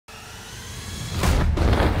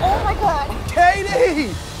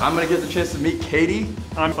Katie! I'm gonna get the chance to meet Katie.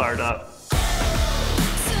 I'm fired up.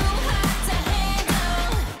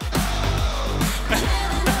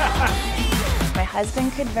 My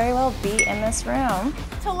husband could very well be in this room.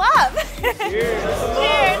 To love. Cheers.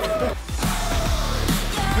 Cheers.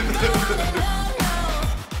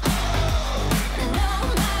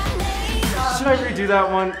 Should I redo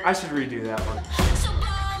that one? I should redo that one.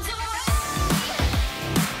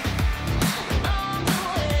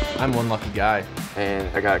 I'm one lucky guy.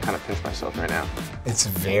 And I gotta kind of pinch myself right now. It's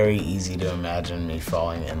very easy to imagine me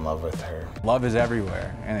falling in love with her. Love is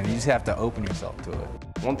everywhere, and you just have to open yourself to it.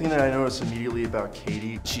 One thing that I noticed immediately about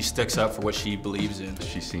Katie, she sticks up for what she believes in.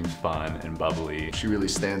 She seems fun and bubbly. she really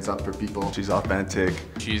stands up for people. She's authentic.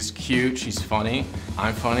 She's cute, she's funny,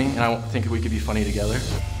 I'm funny, and I think we could be funny together.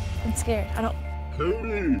 I'm scared. I don't.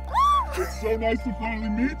 Katie, it's so nice to finally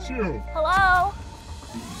meet you. Hello.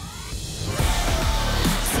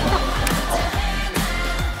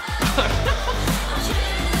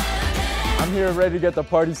 I'm here ready to get the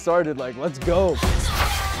party started, like, let's go.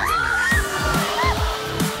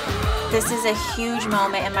 This is a huge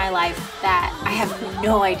moment in my life that I have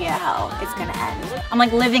no idea how it's gonna end. I'm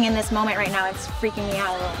like living in this moment right now. It's freaking me out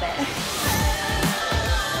a little bit.